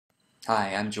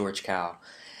Hi, I'm George Kao.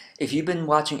 If you've been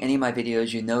watching any of my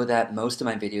videos, you know that most of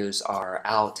my videos are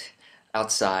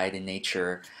outside in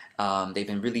nature. They've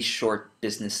been really short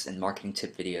business and marketing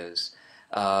tip videos.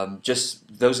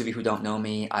 Just those of you who don't know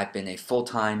me, I've been a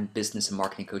full-time business and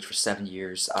marketing coach for 7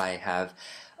 years. I have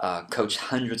coached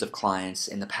hundreds of clients.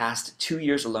 In the past 2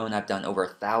 years alone, I've done over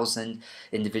 1,000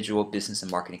 individual business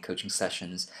and marketing coaching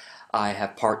sessions. I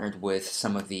have partnered with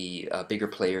some of the bigger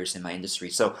players in my industry.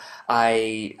 So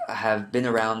I have been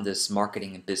around this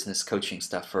marketing and business coaching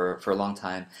stuff for a long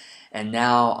time, and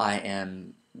now I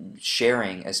am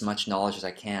sharing as much knowledge as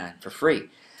I can for free.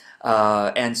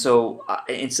 And so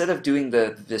instead of doing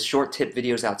the short tip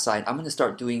videos outside, I'm going to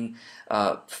start doing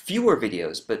fewer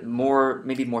videos, but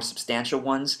maybe more substantial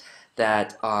ones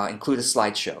that include a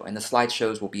slideshow. And the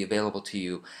slideshows will be available to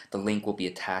you. The link will be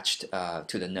attached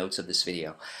to the notes of this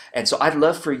video. And so I'd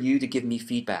love for you to give me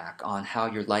feedback on how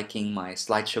you're liking my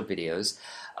slideshow videos.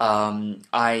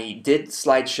 I did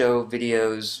slideshow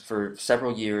videos for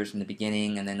several years in the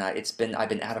beginning, and then I've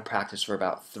been out of practice for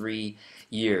about 3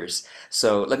 years.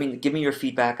 So give me your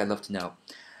feedback. I'd love to know.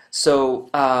 So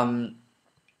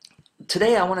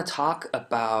today I want to talk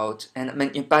about,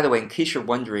 and by the way, in case you're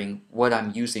wondering what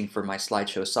I'm using for my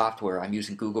slideshow software, I'm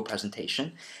using Google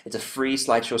Presentation. It's a free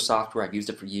slideshow software. I've used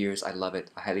it for years. I love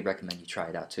it. I highly recommend you try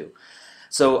it out too.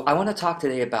 So I want to talk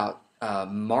today about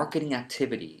marketing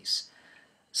activities.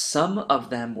 Some of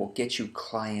them will get you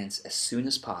clients as soon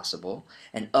as possible,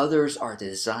 and others are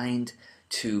designed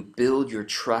to build your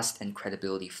trust and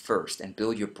credibility first and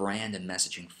build your brand and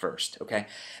messaging first, okay?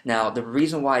 Now, the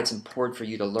reason why it's important for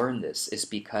you to learn this is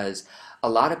because a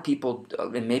lot of people,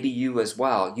 and maybe you as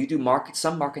well, you do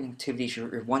some marketing activities,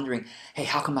 you're wondering, hey,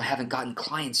 how come I haven't gotten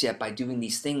clients yet by doing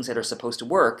these things that are supposed to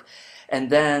work? And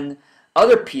then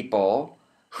other people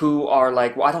who are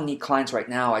like, well, I don't need clients right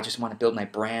now, I just want to build my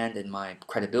brand and my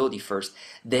credibility first,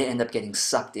 they end up getting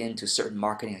sucked into certain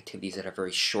marketing activities that are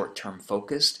very short-term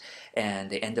focused, and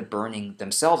they end up burning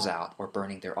themselves out or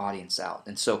burning their audience out.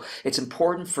 And so it's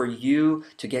important for you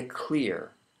to get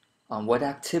clear on what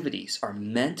activities are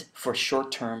meant for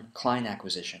short-term client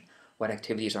acquisition, what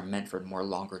activities are meant for more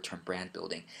longer-term brand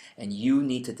building, and you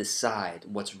need to decide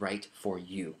what's right for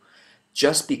you.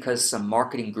 Just because some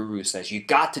marketing guru says you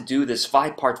got to do this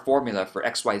 5-part formula for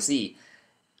XYZ,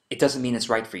 it doesn't mean it's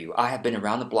right for you. I have been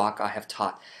around the block. I have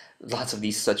taught lots of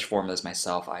these such formulas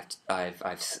myself.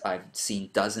 I've seen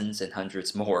dozens and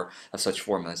hundreds more of such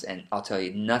formulas, and I'll tell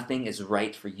you, nothing is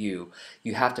right for you.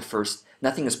 You have to first,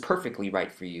 nothing is perfectly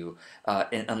right for you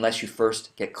unless you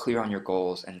first get clear on your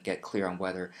goals and get clear on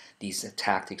whether these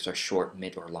tactics are short,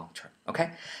 mid, or long term.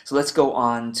 Okay, so let's go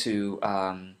on to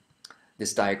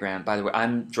this diagram. By the way,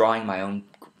 I'm drawing my own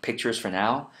pictures for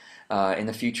now. In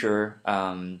the future,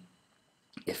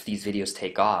 if these videos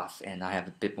take off and I have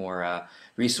a bit more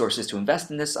resources to invest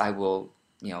in this, I will,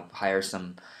 hire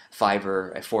some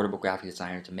Fiverr affordable graphic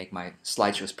designer to make my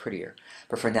slideshows prettier.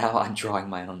 But for now, I'm drawing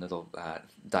my own little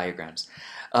diagrams.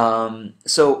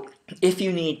 So if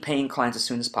you need paying clients as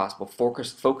soon as possible,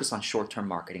 focus on short-term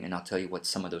marketing, and I'll tell you what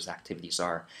some of those activities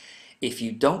are. If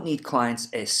you don't need clients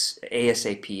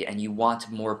ASAP and you want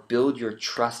to more build your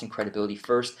trust and credibility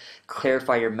first,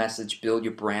 clarify your message, build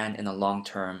your brand in the long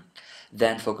term,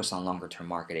 then focus on longer term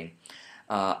marketing.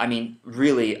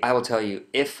 Really, I will tell you,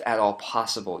 if at all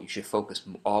possible, you should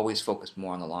always focus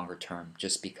more on the longer term,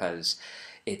 just because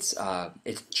it's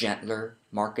gentler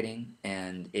marketing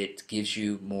and it gives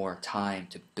you more time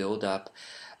to build up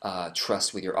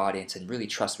trust with your audience and really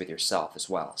trust with yourself as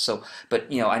well. So, but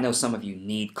I know some of you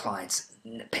need clients,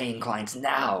 paying clients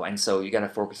now, and so you got to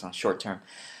focus on short term.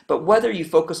 But whether you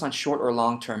focus on short or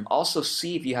long term, also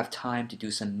see if you have time to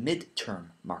do some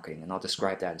mid-term marketing, and I'll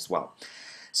describe that as well.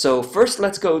 So first,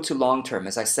 let's go to long term.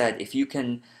 As I said, if you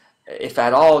can, if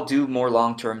at all, do more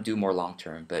long term, do more long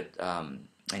term. But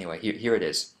anyway, here it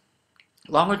is.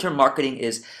 Longer term marketing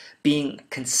is being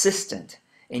consistent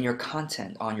in your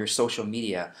content on your social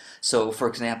media. So for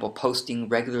example, posting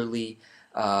regularly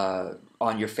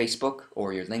on your Facebook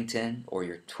or your LinkedIn or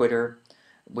your Twitter,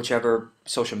 whichever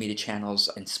social media channels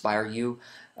inspire you,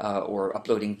 or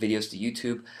uploading videos to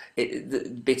YouTube.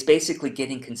 It's basically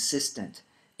getting consistent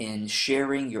in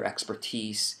sharing your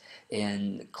expertise,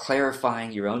 in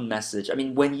clarifying your own message. I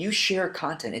mean, when you share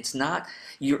content, it's not,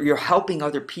 you're helping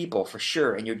other people for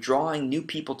sure, and you're drawing new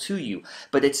people to you,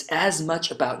 but it's as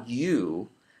much about you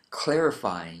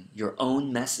clarifying your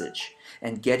own message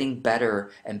and getting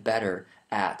better and better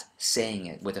at saying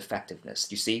it with effectiveness.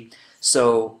 You see?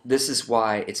 So this is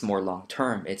why it's more long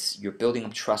term. You're building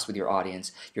up trust with your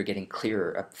audience, you're getting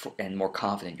clearer and more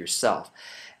confident yourself.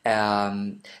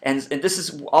 And this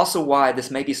is also why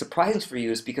this may be surprising for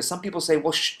you, is because some people say,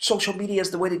 well, social media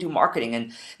is the way to do marketing,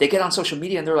 and they get on social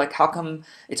media and they're like, how come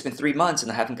it's been 3 months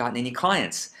and I haven't gotten any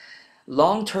clients?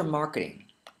 Long-term marketing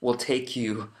will take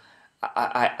you,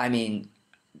 I mean,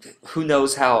 who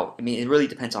knows how. I mean, it really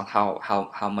depends on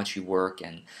how much you work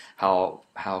and how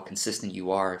consistent you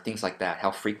are, things like that,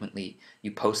 how frequently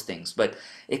you post things. But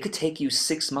it could take you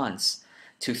 6 months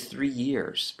to 3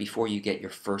 years before you get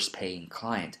your first paying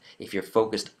client if you're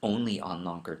focused only on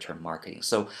longer term marketing.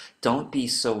 So don't be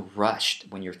so rushed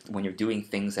when you're doing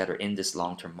things that are in this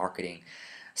long-term marketing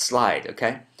slide,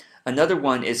 okay? Another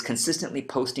one is consistently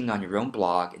posting on your own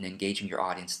blog and engaging your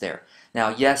audience there. Now,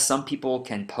 yes, some people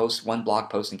can post one blog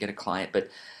post and get a client, but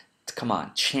come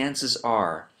on, chances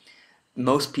are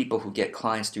most people who get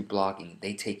clients through blogging,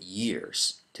 they take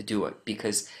years to do it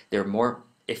because they're more,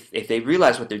 if they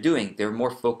realize what they're doing, they're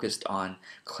more focused on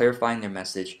clarifying their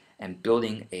message and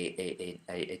building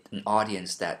an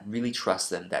audience that really trusts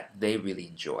them, that they really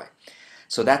enjoy.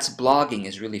 So that's blogging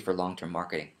is really for long-term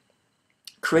marketing.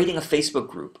 Creating a Facebook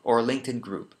group or a LinkedIn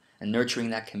group and nurturing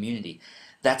that community,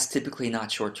 that's typically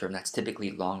not short-term, that's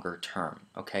typically longer term,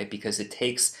 okay? Because it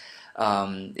takes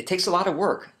a lot of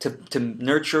work to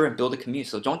nurture and build a community.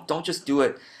 So don't just do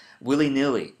it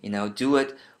willy-nilly, you know, do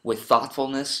it with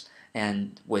thoughtfulness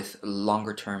and with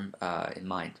longer term in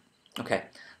mind. Okay,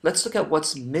 let's look at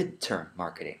what's mid-term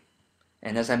marketing.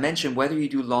 And as I mentioned, whether you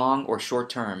do long or short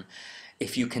term,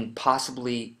 if you can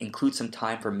possibly include some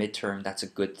time for midterm, that's a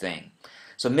good thing.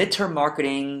 So midterm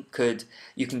marketing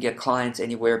you can get clients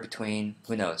anywhere between,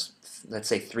 who knows, let's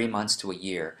say 3 months to a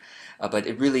year. But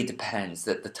it really depends.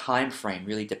 The time frame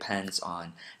really depends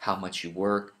on how much you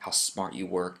work, how smart you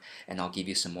work, and I'll give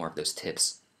you some more of those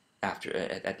tips at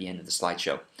the end of the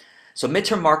slideshow. So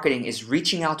midterm marketing is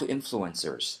reaching out to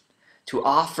influencers to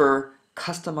offer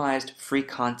customized free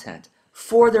content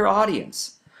for their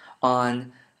audience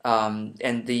on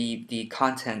and the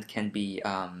content can be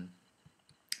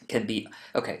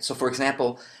okay. So for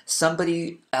example,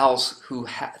 somebody else who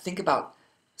think about,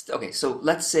 okay, so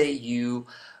let's say you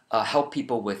help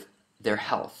people with their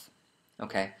health,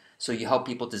 okay? So you help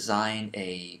people design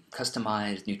a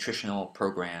customized nutritional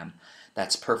program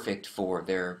that's perfect for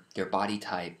their body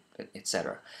type,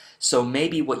 etc. So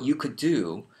maybe what you could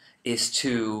do is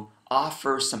to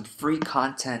offer some free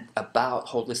content about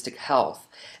holistic health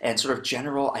and sort of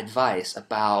general advice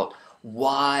about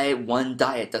why one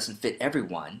diet doesn't fit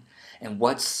everyone and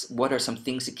what are some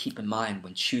things to keep in mind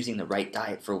when choosing the right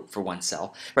diet for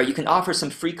oneself, right? You can offer some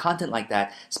free content like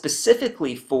that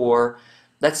specifically for,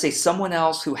 let's say, someone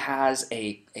else who has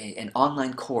an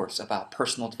online course about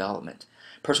personal development.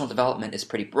 Personal development is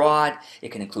pretty broad.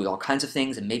 It can include all kinds of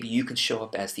things, and maybe you can show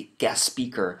up as the guest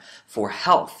speaker for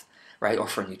health, right, or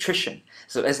for nutrition.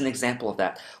 So as an example of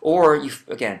that, or you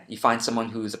find someone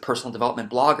who's a personal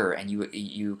development blogger, and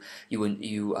you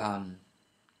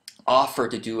offer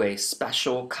to do a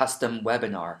special custom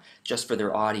webinar just for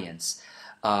their audience,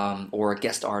 or a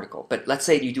guest article. But let's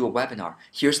say you do a webinar.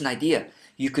 Here's an idea.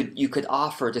 You could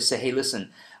offer to say, hey,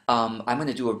 listen, I'm going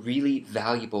to do a really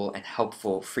valuable and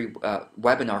helpful free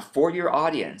webinar for your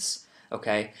audience,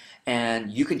 okay?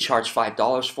 And you can charge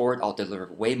 $5 for it. I'll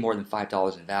deliver way more than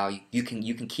 $5 in value. You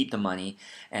can keep the money,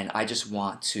 and I just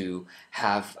want to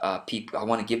have people. I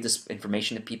want to give this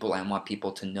information to people. I want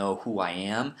people to know who I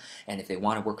am, and if they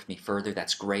want to work with me further,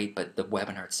 that's great. But the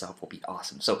webinar itself will be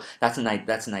awesome. So that's an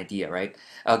idea, right?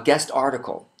 A guest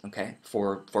article, okay,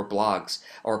 for blogs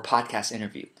or a podcast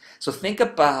interview. So think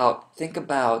about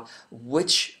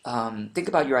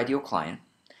your ideal client,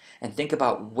 and think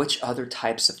about which other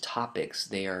types of topics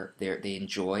they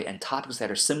enjoy, and topics that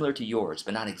are similar to yours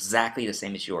but not exactly the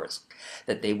same as yours,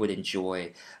 that they would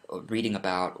enjoy reading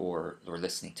about or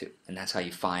listening to. And that's how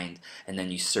you find, and then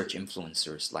you search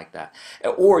influencers like that.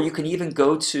 Or you can even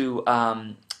go to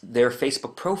their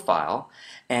Facebook profile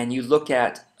and you look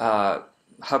at,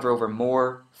 hover over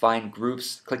more, find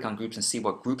groups, click on groups and see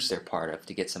what groups they're part of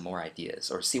to get some more ideas,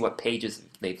 or see what pages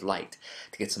they've liked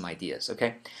to get some ideas,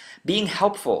 okay? Being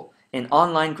helpful in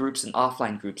online groups and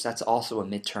offline groups, that's also a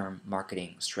midterm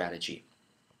marketing strategy.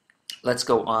 Let's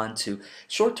go on to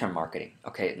short-term marketing.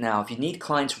 Okay, now if you need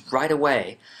clients right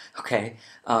away, okay,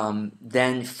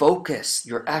 then focus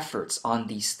your efforts on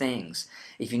these things.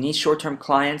 If you need short-term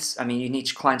clients, you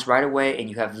need clients right away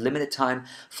and you have limited time,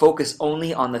 focus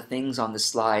only on the things on the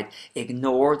slide.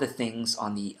 Ignore the things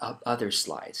on the other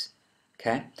slides,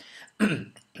 okay?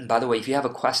 By the way, if you have a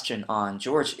question on,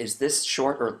 George, is this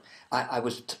short, or I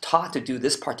was taught to do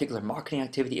this particular marketing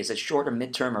activity, is it short or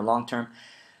midterm or long-term?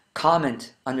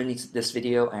 Comment underneath this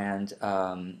video and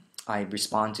I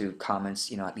respond to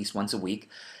comments, at least once a week.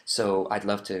 So I'd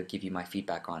love to give you my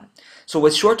feedback on it. So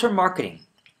with short-term marketing,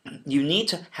 you need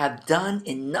to have done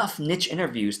enough niche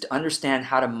interviews to understand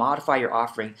how to modify your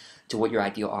offering to what your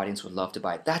ideal audience would love to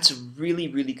buy. That's a really,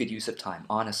 really good use of time,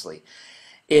 honestly.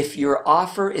 If your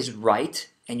offer is right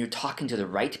and you're talking to the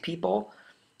right people,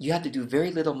 you have to do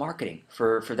very little marketing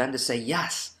for them to say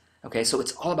yes. Okay, so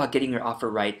it's all about getting your offer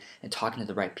right and talking to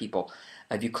the right people.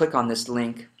 If you click on this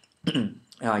link,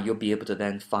 you'll be able to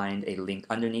then find a link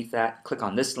underneath that. Click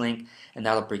on this link and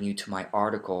that'll bring you to my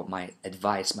article, my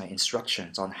advice, my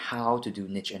instructions on how to do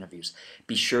niche interviews.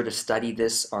 Be sure to study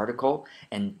this article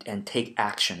and take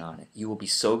action on it. You will be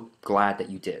so glad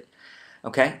that you did.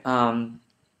 Okay? And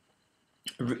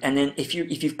then if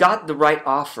you've got the right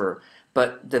offer,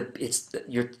 but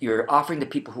you're offering to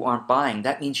people who aren't buying,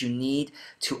 that means you need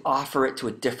to offer it to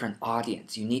a different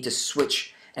audience. You need to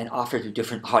switch and offer to a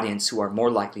different audience who are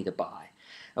more likely to buy.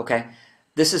 Okay,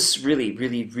 this is really,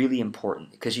 really, really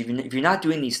important because if you're not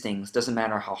doing these things, doesn't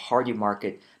matter how hard you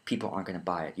market, people aren't going to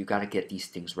buy it. You got to get these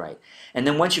things right. And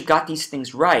then once you've got these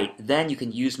things right, then you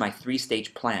can use my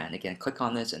 3-stage plan. Again, click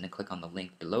on this and then click on the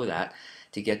link below that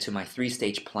to get to my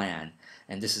 3-stage plan.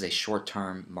 And this is a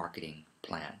short-term marketing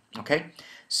plan. Okay,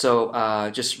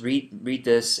 so just read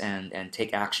this and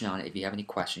take action on it. If you have any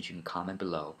questions, you can comment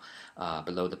below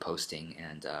the posting,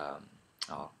 and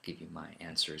I'll give you my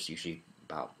answers. Usually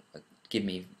about give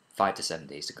me 5 to 7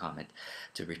 days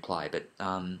to reply. But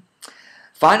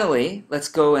finally, let's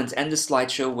go and end the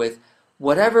slideshow with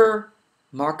whatever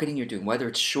marketing you're doing, whether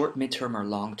it's short, midterm, or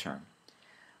long term.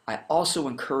 I also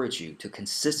encourage you to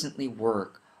consistently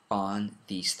work on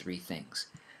these 3 things.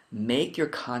 Make your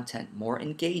content more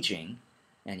engaging,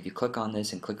 and if you click on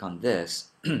this and click on this,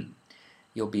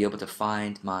 you'll be able to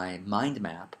find my mind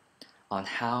map on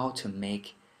how to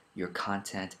make your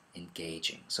content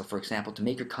engaging. So for example, to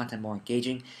make your content more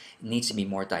engaging, it needs to be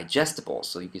more digestible.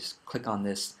 So you just click on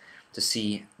this to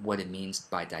see what it means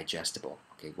by digestible.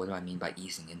 Okay, what do I mean by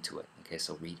easing into it? Okay,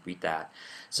 so read that.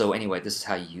 So anyway, this is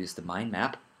how you use the mind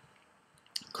map.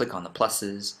 Click on the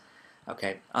pluses.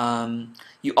 Okay.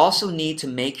 You also need to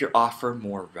make your offer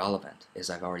more relevant, as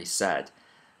I've already said.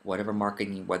 Whatever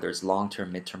marketing, whether it's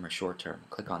long-term, mid-term, or short-term,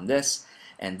 click on this,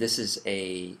 and this is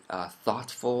a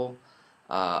thoughtful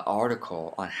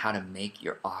article on how to make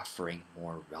your offering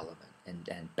more relevant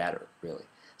and better, really.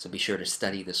 So be sure to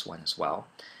study this one as well.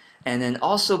 And then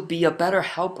also be a better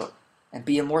helper and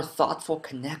be a more thoughtful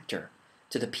connector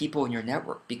to the people in your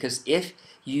network, because if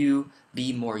you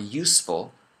be more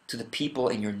useful to the people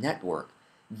in your network,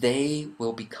 they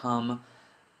will become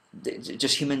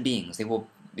just human beings. They will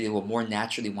more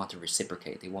naturally want to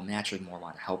reciprocate. They will naturally more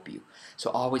want to help you. So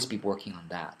always be working on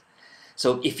that.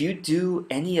 So if you do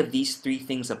any of these 3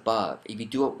 things above, if you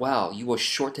do it well, you will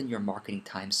shorten your marketing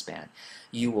time span.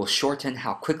 You will shorten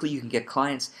how quickly you can get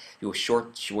clients. You will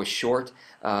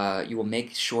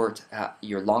make short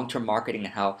your long-term marketing,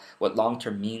 and what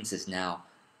long-term means is now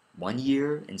 1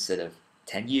 year instead of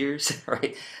 10 years,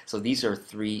 right? So these are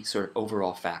 3 sort of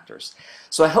overall factors.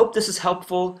 So I hope this is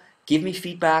helpful. Give me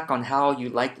feedback on how you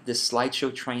liked this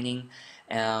slideshow training.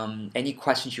 Any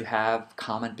questions you have,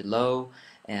 comment below,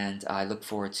 and I look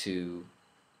forward to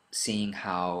seeing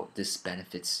how this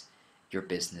benefits your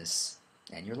business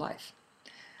and your life.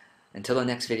 Until the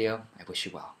next video, I wish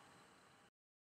you well.